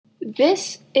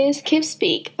This is Kip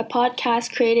Speak, a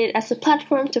podcast created as a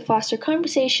platform to foster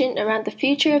conversation around the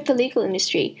future of the legal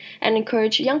industry and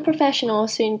encourage young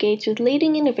professionals to engage with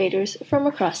leading innovators from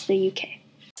across the UK.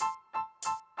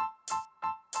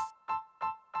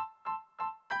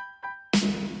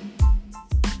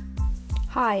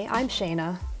 Hi, I'm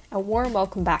Sheyna. A warm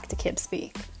welcome back to Kip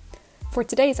Speak. For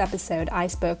today's episode, I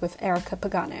spoke with Erika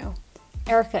Pagano.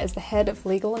 Erika is the head of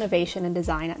legal innovation and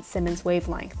design at Simmons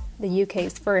Wavelength, the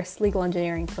UK's first legal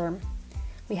engineering firm.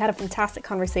 We had a fantastic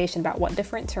conversation about what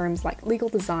different terms like legal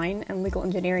design and legal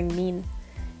engineering mean,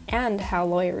 and how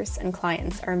lawyers and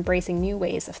clients are embracing new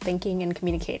ways of thinking and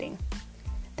communicating.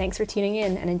 Thanks for tuning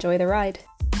in and enjoy the ride.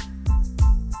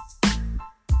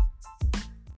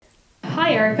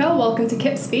 Hi Erika, welcome to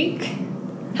Kip Speak.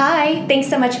 Hi, thanks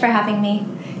so much for having me.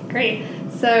 Great.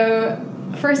 So,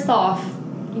 first off,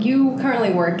 you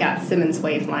currently work at Simmons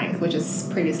Wavelength, which is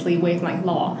previously Wavelength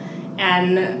Law.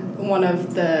 And one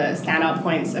of the standout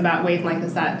points about Wavelength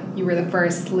is that you were the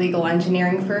first legal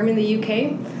engineering firm in the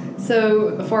UK.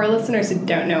 So, for our listeners who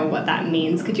don't know what that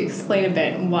means, could you explain a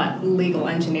bit what legal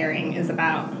engineering is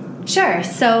about? Sure.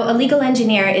 So a legal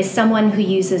engineer is someone who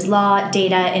uses law,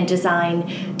 data, and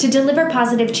design to deliver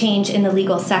positive change in the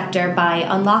legal sector by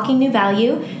unlocking new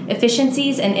value,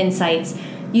 efficiencies, and insights.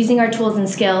 Using our tools and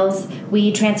skills,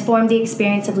 we transform the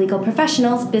experience of legal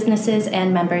professionals, businesses,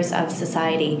 and members of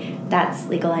society. That's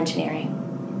legal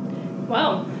engineering.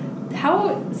 Wow.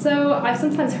 So I've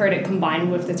sometimes heard it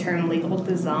combined with the term legal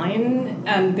design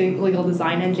and the legal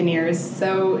design engineers.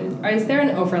 So is there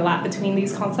an overlap between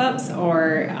these concepts,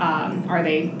 or are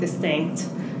they distinct?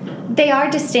 They are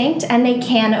distinct, and they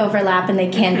can overlap, and they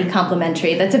can be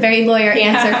complementary. That's a very lawyer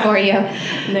answer for you.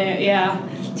 Yeah.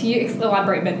 Can you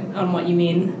elaborate a bit on what you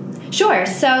mean? Sure.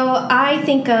 So I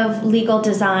think of legal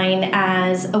design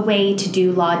as a way to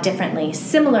do law differently,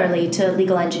 similarly to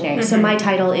legal engineering. Mm-hmm. So my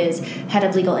title is Head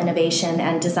of Legal Innovation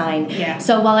and Design. Yeah.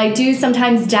 So while I do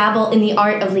sometimes dabble in the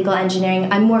art of legal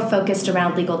engineering, I'm more focused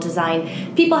around legal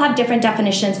design. People have different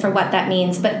definitions for what that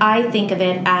means, but I think of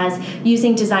it as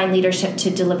using design leadership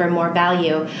to deliver more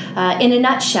value. In a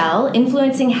nutshell,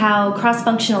 influencing how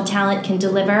cross-functional talent can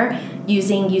deliver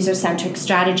using user-centric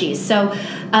strategies. So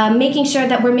making sure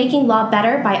that we're making law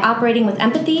better by operating with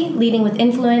empathy, leading with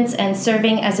influence, and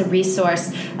serving as a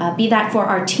resource, be that for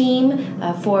our team,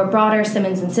 for broader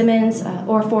Simmons & Simmons,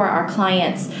 or for our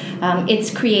clients.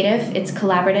 It's creative, it's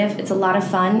collaborative, it's a lot of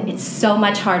fun, it's so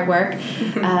much hard work,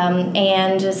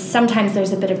 and sometimes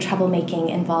there's a bit of troublemaking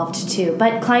involved too.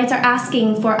 But clients are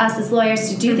asking for us as lawyers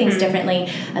to do things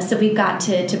differently, so we've got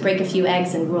to break a few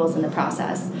eggs and rules in the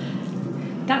process.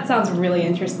 That sounds really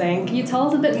interesting. Can you tell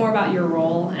us a bit more about your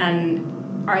role,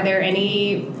 and are there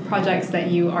any projects that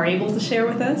you are able to share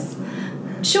with us?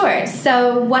 Sure.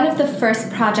 So one of the first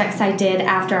projects I did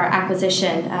after our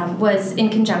acquisition was in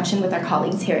conjunction with our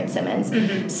colleagues here at Simmons.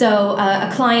 Mm-hmm. So a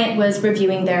client was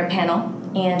reviewing their panel,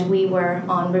 and we were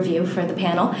on review for the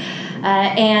panel.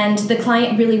 And the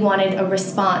client really wanted a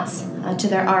response to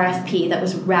their RFP that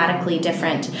was radically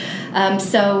different.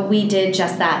 So we did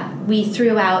just that. We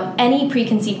threw out any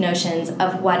preconceived notions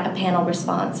of what a panel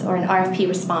response or an RFP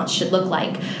response should look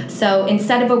like. So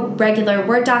instead of a regular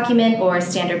Word document or a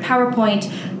standard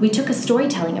PowerPoint, we took a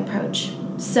storytelling approach.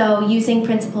 So using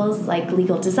principles like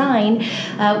legal design,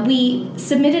 we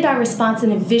submitted our response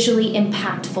in a visually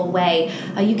impactful way.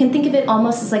 You can think of it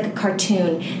almost as like a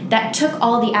cartoon that took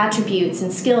all the attributes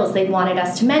and skills they wanted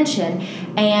us to mention,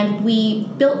 and we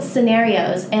built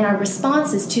scenarios and our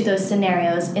responses to those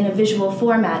scenarios in a visual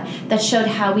format that showed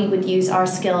how we would use our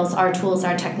skills, our tools,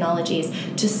 our technologies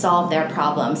to solve their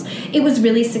problems. It was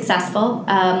really successful.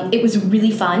 It was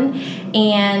really fun,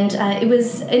 and it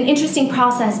was an interesting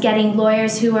process getting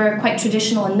lawyers who are quite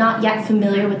traditional and not yet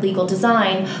familiar with legal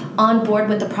design on board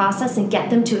with the process and get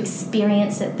them to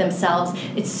experience it themselves.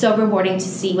 It's so rewarding to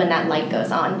see when that light goes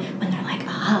on, when they're like,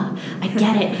 I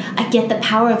get it. I get the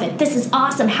power of it. This is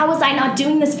awesome. How was I not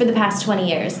doing this for the past 20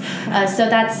 years? So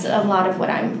that's a lot of what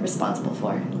I'm responsible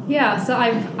for. Yeah, so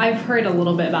I've heard a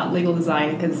little bit about legal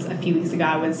design because a few weeks ago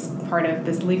I was part of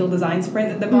this legal design sprint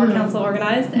that the Bar Council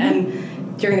organized,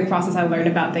 and during the process I learned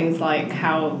about things like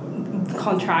how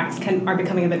contracts are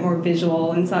becoming a bit more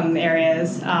visual in some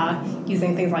areas,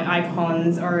 using things like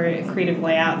icons or creative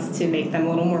layouts to make them a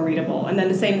little more readable. And then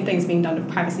the same thing's being done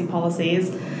with privacy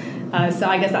policies. So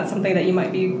I guess that's something that you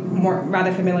might be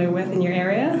rather familiar with in your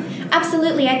area?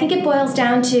 Absolutely. I think it boils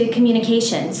down to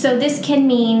communication. So this can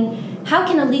mean, how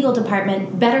can a legal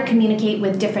department better communicate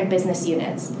with different business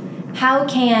units? How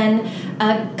can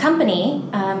a company,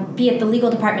 be it the legal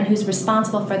department who's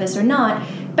responsible for this or not,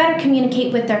 better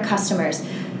communicate with their customers?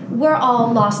 we're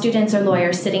all law students or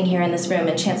lawyers sitting here in this room,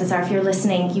 and chances are if you're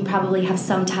listening, you probably have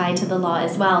some tie to the law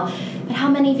as well. But how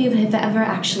many of you have ever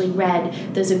actually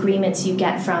read those agreements you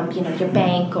get from, your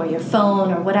bank or your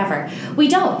phone or whatever? We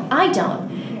don't. I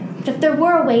don't. But if there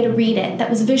were a way to read it that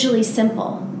was visually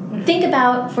simple, think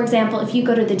about, for example, if you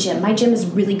go to the gym. My gym is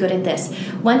really good at this.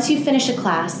 Once you finish a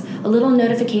class, a little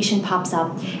notification pops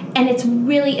up, and it's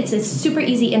a super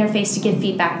easy interface to give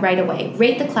feedback right away.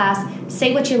 Rate the class,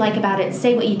 say what you like about it,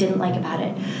 say what you didn't like about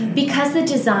it. Because the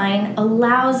design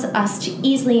allows us to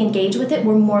easily engage with it,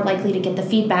 we're more likely to get the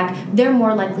feedback. They're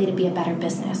more likely to be a better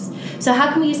business. So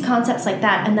how can we use concepts like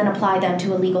that and then apply them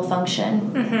to a legal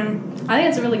function? I think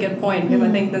it's a really good point, because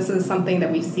I think this is something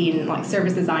that we've seen, like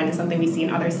service design is something we see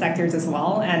in other sectors as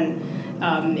well, and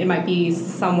it might be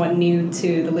somewhat new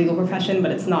to the legal profession,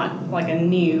 but it's not like a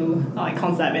new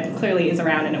concept. It clearly is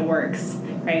around and it works,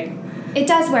 right? It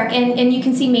does work, and you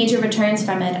can see major returns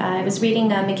from it. I was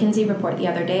reading a McKinsey report the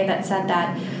other day that said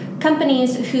that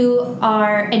companies who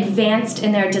are advanced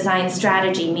in their design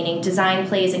strategy, meaning design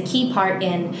plays a key part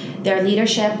in their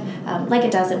leadership, like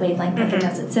it does at Wavelength, like it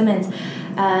does at Simmons,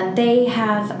 they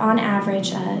have, on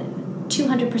average,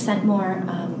 200% more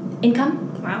income.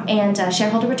 Wow. And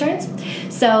shareholder returns.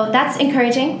 So that's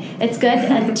encouraging. It's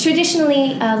good.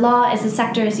 Traditionally, law as a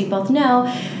sector, as you both know,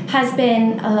 has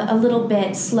been a little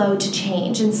bit slow to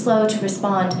change and slow to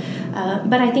respond.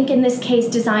 But I think in this case,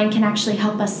 design can actually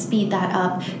help us speed that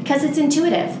up because it's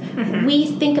intuitive. We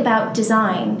think about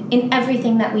design in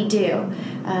everything that we do.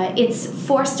 It's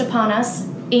forced upon us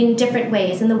in different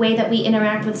ways, in the way that we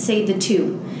interact with, say, the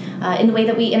tube. In the way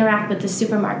that we interact with the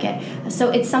supermarket. So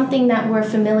it's something that we're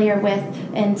familiar with,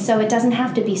 and so it doesn't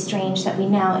have to be strange that we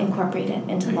now incorporate it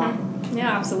into law. Yeah,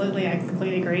 absolutely. I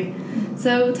completely agree.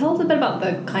 So tell us a bit about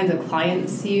the kinds of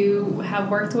clients you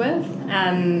have worked with,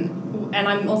 and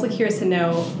I'm also curious to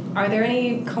know, are there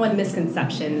any common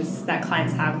misconceptions that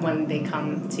clients have when they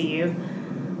come to you?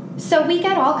 So we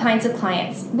get all kinds of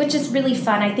clients, which is really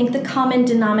fun. I think the common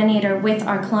denominator with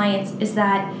our clients is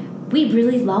that we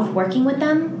really love working with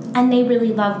them, and they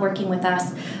really love working with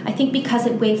us. I think because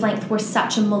at Wavelength we're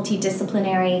such a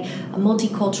multidisciplinary, a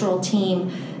multicultural team,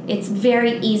 it's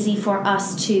very easy for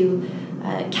us to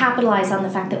capitalize on the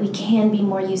fact that we can be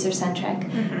more user-centric.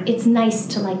 It's nice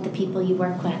to like the people you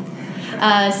work with.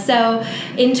 So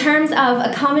in terms of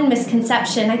a common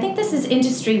misconception, I think this is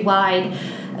industry-wide.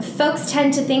 Folks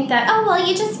tend to think that, oh, well,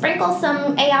 you just sprinkle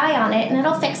some AI on it and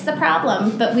it'll fix the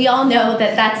problem. But we all know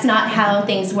that that's not how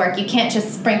things work. You can't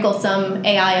just sprinkle some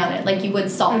AI on it like you would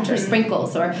salt or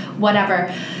sprinkles or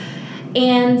whatever.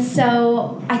 And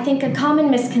so I think a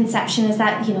common misconception is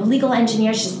that, legal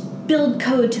engineers just build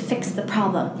code to fix the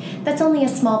problem. That's only a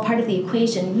small part of the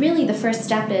equation. Really, the first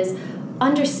step is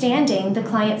understanding the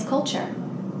client's culture,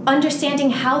 understanding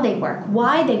how they work,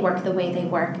 why they work the way they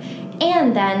work,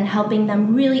 and then helping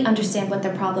them really understand what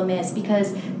their problem is,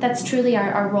 because that's truly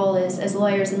our role as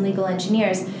lawyers and legal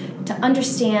engineers, to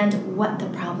understand what the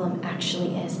problem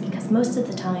actually is, because most of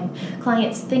the time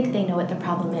clients think they know what the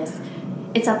problem is.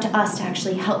 It's up to us to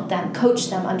actually help them, coach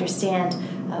them, understand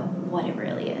what it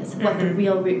really is, what the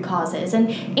real root cause is,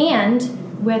 and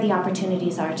where the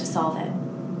opportunities are to solve it.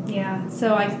 Yeah,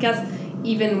 so I guess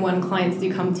even when clients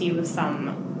do come to you with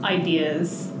some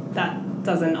ideas, that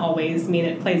doesn't always mean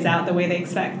it plays out the way they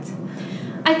expect.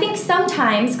 I think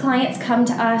sometimes clients come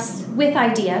to us with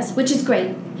ideas, which is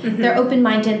great. They're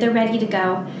open-minded, they're ready to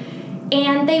go,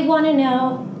 and they want to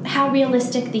know how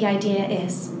realistic the idea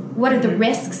is. What are the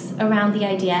risks around the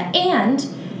idea, and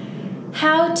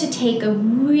how to take a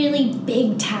really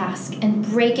big task and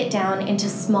break it down into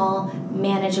small,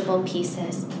 manageable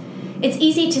pieces. It's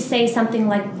easy to say something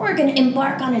like, we're going to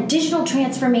embark on a digital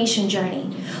transformation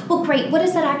journey. Well, great. What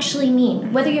does that actually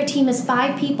mean? Whether your team is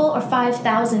 5 people or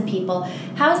 5,000 people,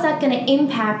 how is that going to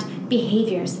impact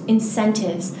behaviors,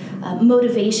 incentives,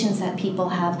 motivations that people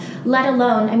have? Let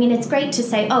alone, it's great to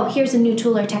say, oh, here's a new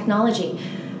tool or technology.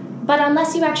 But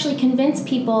unless you actually convince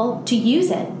people to use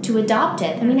it, to adopt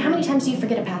it, how many times do you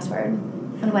forget a password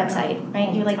on a website,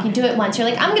 right? You're like, you do it once, you're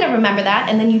like, I'm going to remember that,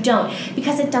 and then you don't,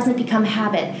 because it doesn't become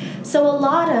habit. So a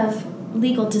lot of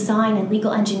legal design and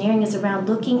legal engineering is around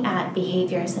looking at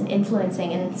behaviors and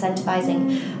influencing and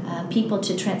incentivizing people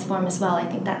to transform as well. I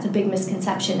think that's a big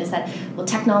misconception, is that, well,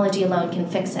 technology alone can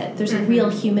fix it. There's a real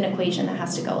human equation that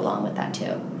has to go along with that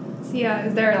too. So yeah,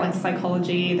 is there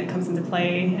psychology that comes into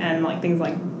play, and things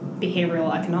like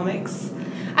behavioral economics?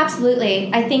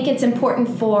 Absolutely. I think it's important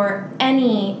for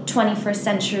any 21st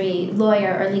century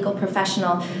lawyer or legal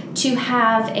professional to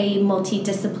have a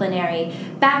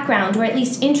multidisciplinary background, or at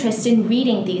least interest in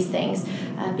reading these things.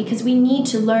 because we need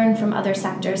to learn from other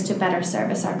sectors to better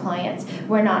service our clients.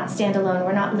 We're not standalone.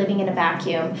 We're not living in a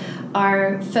vacuum.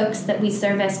 Our folks that we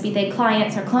service, be they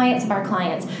clients or clients of our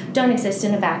clients, don't exist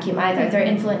in a vacuum either. They're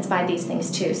influenced by these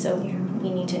things too, so we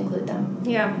need to include them.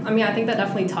 Yeah, I mean, I think that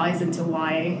definitely ties into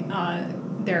why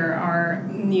there are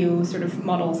new sort of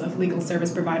models of legal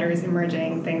service providers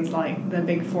emerging, things like the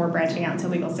Big Four branching out to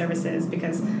legal services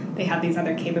because they have these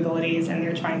other capabilities and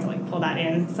they're trying to like pull that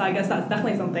in. So I guess that's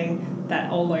definitely something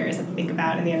that all lawyers have to think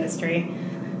about in the industry.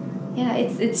 Yeah,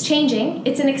 it's changing.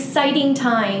 It's an exciting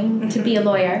time to be a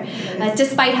lawyer,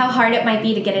 despite how hard it might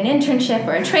be to get an internship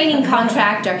or a training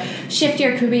contract or shift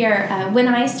your career. When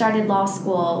I started law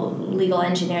school, legal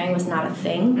engineering was not a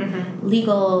thing.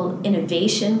 Legal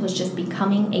innovation was just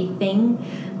becoming a thing.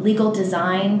 Legal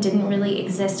design didn't really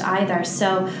exist either.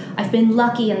 So I've been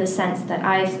lucky in the sense that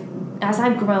as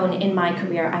I've grown in my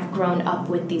career, I've grown up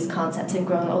with these concepts and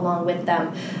grown along with them,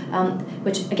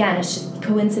 which, again, is just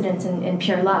coincidence and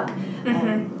pure luck.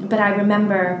 But I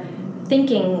remember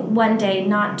thinking one day,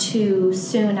 not too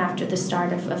soon after the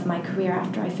start of my career,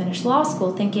 after I finished law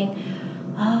school, thinking,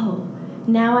 oh,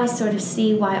 now I sort of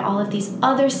see why all of these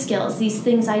other skills, these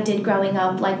things I did growing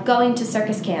up, like going to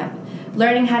circus camp,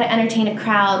 learning how to entertain a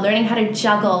crowd, learning how to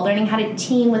juggle, learning how to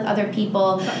team with other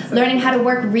people, learning how to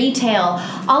work retail,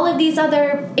 all of these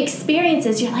other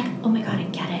experiences, you're like, oh my God, I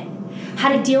get it. How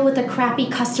to deal with a crappy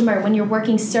customer when you're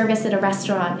working service at a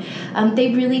restaurant.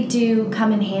 They really do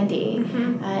come in handy.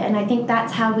 And I think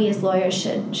that's how we as lawyers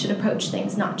should approach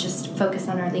things, not just focus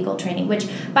on our legal training, which,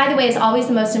 by the way, is always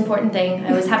the most important thing. I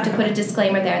always have to put a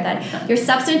disclaimer there that your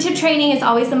substantive training is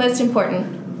always the most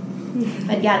important.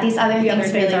 But yeah, these other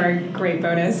things really are a great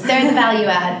bonus. They're the value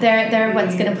add. They're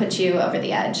what's going to put you over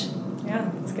the edge. Yeah,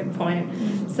 that's a good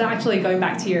point. So actually going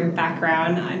back to your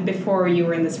background, before you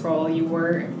were in this role, you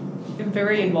were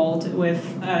very involved with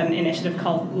an initiative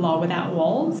called Law Without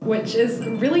Walls, which is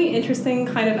a really interesting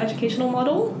kind of educational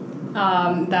model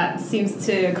that seems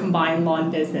to combine law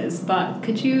and business. But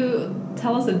could you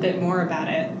tell us a bit more about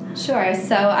it? Sure.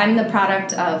 So I'm the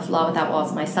product of Law Without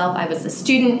Walls myself. I was a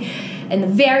student in the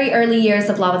very early years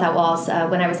of Law Without Walls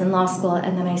when I was in law school,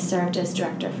 and then I served as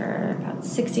director for about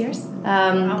 6 years.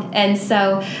 Wow. And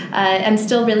so I'm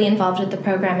still really involved with the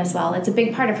program as well. It's a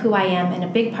big part of who I am and a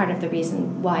big part of the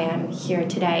reason why I'm here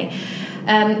today.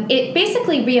 It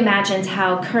basically reimagines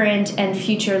how current and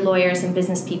future lawyers and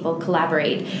business people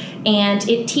collaborate, and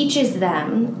it teaches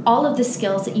them all of the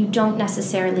skills that you don't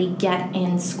necessarily get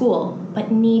in school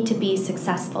but need to be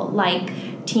successful, like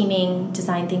teaming,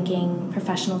 design thinking,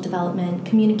 professional development,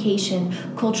 communication,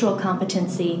 cultural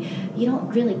competency. You don't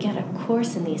really get a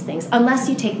course in these things unless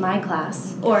you take my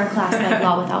class or a class like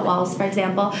Law Without Walls, for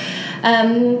example.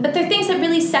 But they're things that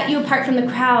really set you apart from the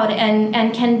crowd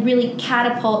and can really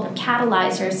catapult or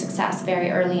catalyze your success very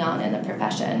early on in the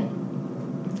profession.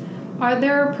 Are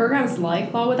there programs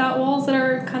like Law Without Walls that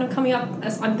are kind of coming up?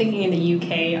 As I'm thinking in the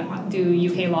UK, do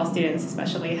UK law students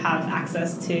especially have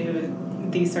access to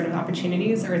these sort of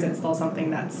opportunities, or is it still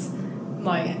something that's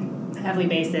like heavily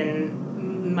based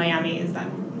in Miami? Is that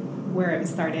where it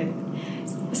started?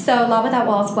 So Law Without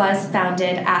Walls was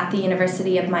founded at the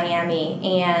University of Miami,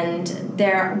 and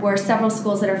there were several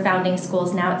schools that are founding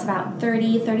schools now. It's about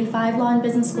 35 law and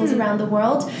business schools around the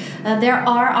world. There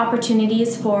are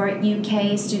opportunities for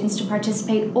UK students to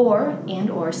participate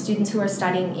or students who are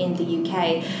studying in the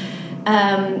UK.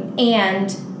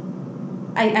 And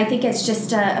I think it's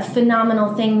just a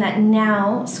phenomenal thing that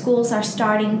now schools are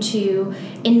starting to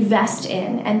invest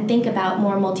in and think about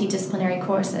more multidisciplinary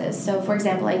courses. So, for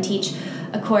example, I teach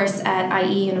a course at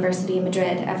IE University in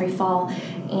Madrid every fall,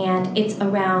 and it's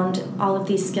around all of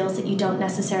these skills that you don't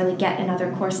necessarily get in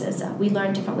other courses. We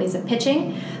learn different ways of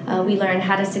pitching. We learn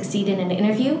how to succeed in an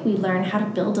interview. We learn how to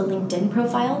build a LinkedIn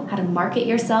profile, how to market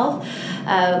yourself,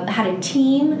 how to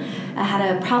team, how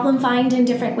to problem find in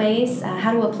different ways,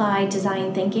 how to apply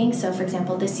design thinking. So, for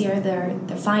example, this year their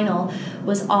final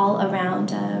was all around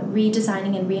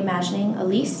redesigning and reimagining a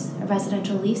lease, a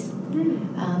residential lease.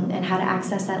 And how to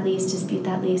access that lease, dispute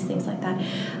that lease, things like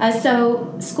that.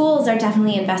 So schools are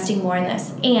definitely investing more in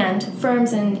this, and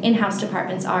firms and in-house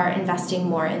departments are investing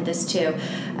more in this too,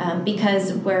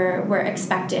 because we're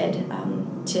expected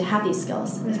to have these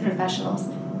skills as professionals,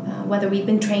 whether we've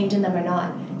been trained in them or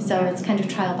not. So it's kind of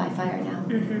trial by fire now.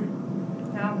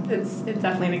 Yeah, it's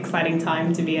definitely an exciting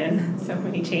time to be in. So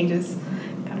many changes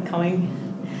kind of coming.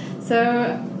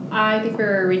 So I think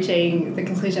we're reaching the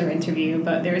conclusion of our interview,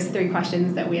 but there's 3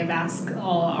 questions that we have asked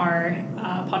all our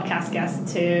podcast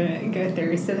guests to go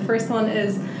through. So the first one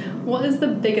is, what is the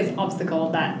biggest obstacle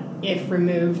that if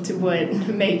removed, would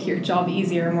make your job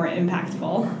easier or more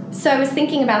impactful? So I was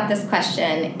thinking about this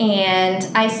question, and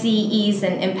I see ease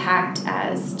and impact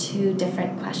as two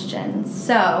different questions.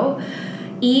 So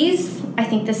ease, I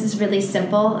think this is really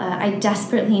simple. I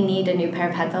desperately need a new pair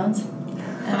of headphones.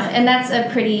 And that's a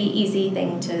pretty easy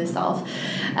thing to solve.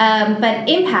 But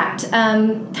impact,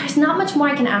 there's not much more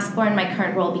I can ask for in my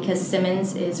current role because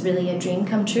Simmons is really a dream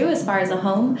come true as far as a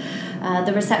home.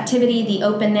 The receptivity, the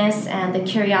openness, and the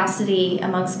curiosity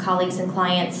amongst colleagues and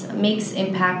clients makes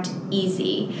impact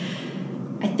easy.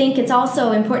 I think it's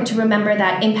also important to remember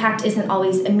that impact isn't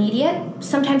always immediate.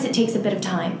 Sometimes it takes a bit of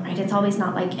time, right? It's always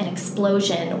not like an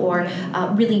explosion or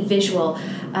really visual.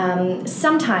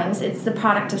 Sometimes it's the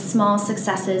product of small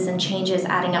successes and changes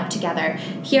adding up together.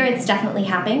 Here it's definitely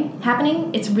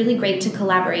happening. It's really great to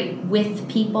collaborate with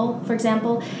people, for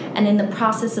example, and in the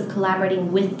process of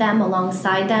collaborating with them,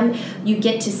 alongside them, you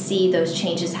get to see those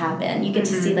changes happen. You get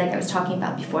to see, like I was talking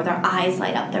about before, their eyes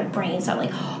light up, their brains are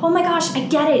like, oh my gosh, I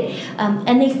get it.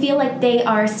 And they feel like they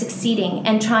are succeeding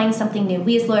and trying something new.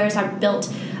 We as lawyers are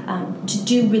built to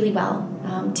do really well,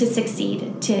 to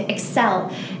succeed, to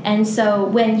excel. And so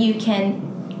when you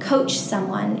can coach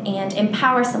someone and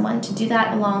empower someone to do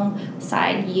that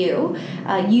alongside you,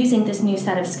 using this new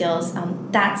set of skills,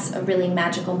 that's a really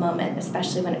magical moment,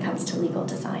 especially when it comes to legal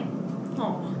design.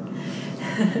 Oh.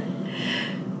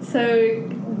 So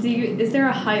is there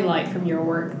a highlight from your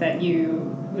work that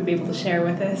you would be able to share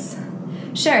with us?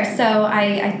 Sure. So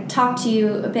I talked to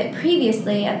you a bit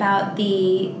previously about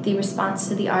the response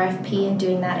to the RFP and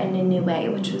doing that in a new way,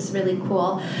 which was really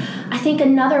cool. I think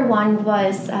another one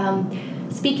was,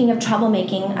 speaking of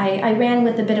troublemaking, I ran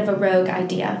with a bit of a rogue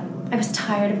idea. I was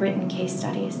tired of written case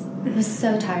studies. I was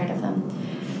so tired of them.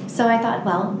 So I thought,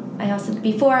 well,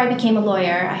 before I became a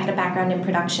lawyer, I had a background in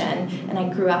production, and I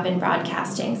grew up in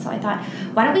broadcasting. So I thought,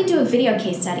 why don't we do a video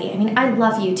case study? I mean, I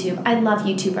love YouTube. I love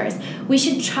YouTubers. We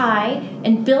should try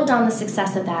and build on the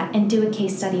success of that and do a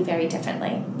case study very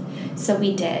differently. So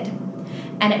we did.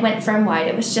 And it went firm-wide.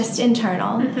 It was just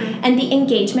internal. And the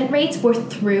engagement rates were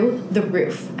through the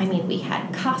roof. I mean, we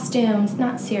had costumes,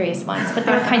 not serious ones, but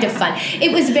they were kind of fun.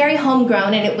 It was very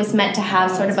homegrown, and it was meant to have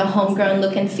sort of a homegrown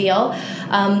look and feel.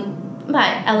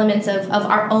 But elements of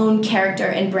our own character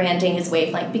and branding is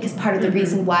Wavelength, because part of the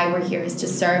reason why we're here is to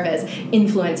serve as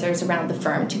influencers around the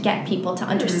firm, to get people to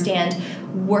understand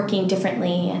working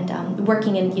differently and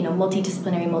working in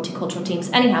multidisciplinary, multicultural teams.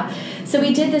 Anyhow, so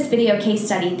we did this video case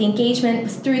study. The engagement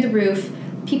was through the roof.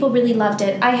 People really loved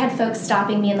it. I had folks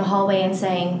stopping me in the hallway and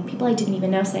saying, people I didn't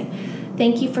even know, saying,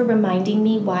 thank you for reminding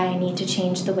me why I need to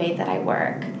change the way that I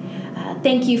work.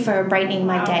 Thank you for brightening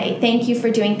my day. Thank you for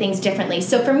doing things differently.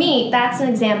 So for me, that's an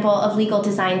example of legal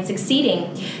design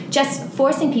succeeding. Just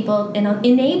forcing people,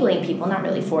 enabling people, not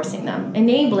really forcing them,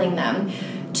 enabling them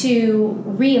to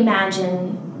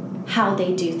reimagine how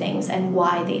they do things and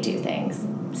why they do things.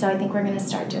 So I think we're going to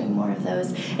start doing more of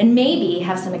those, and maybe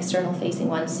have some external facing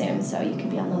ones soon, so you can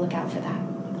be on the lookout for that.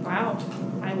 Wow,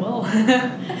 I will.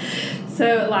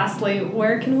 So lastly,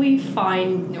 where can we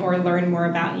find or learn more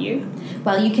about you?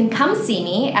 Well, you can come see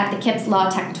me at the KIPS Law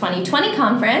Tech 2020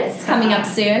 conference coming up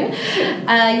soon.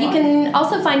 You can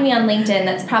also find me on LinkedIn.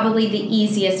 That's probably the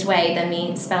easiest way than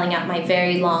me spelling out my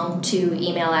very long 2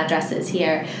 email addresses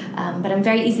here. But I'm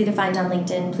very easy to find on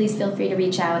LinkedIn. Please feel free to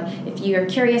reach out. If you're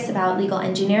curious about legal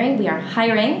engineering, we are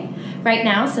hiring right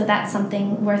now, so that's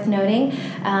something worth noting.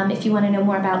 If you want to know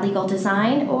more about legal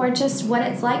design or just what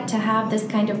it's like to have this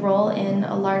kind of role in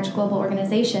a large global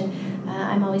organization,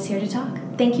 I'm always here to talk.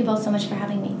 Thank you both so much for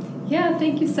having me. Yeah,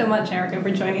 thank you so much, Erika, for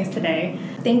joining us today.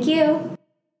 Thank you.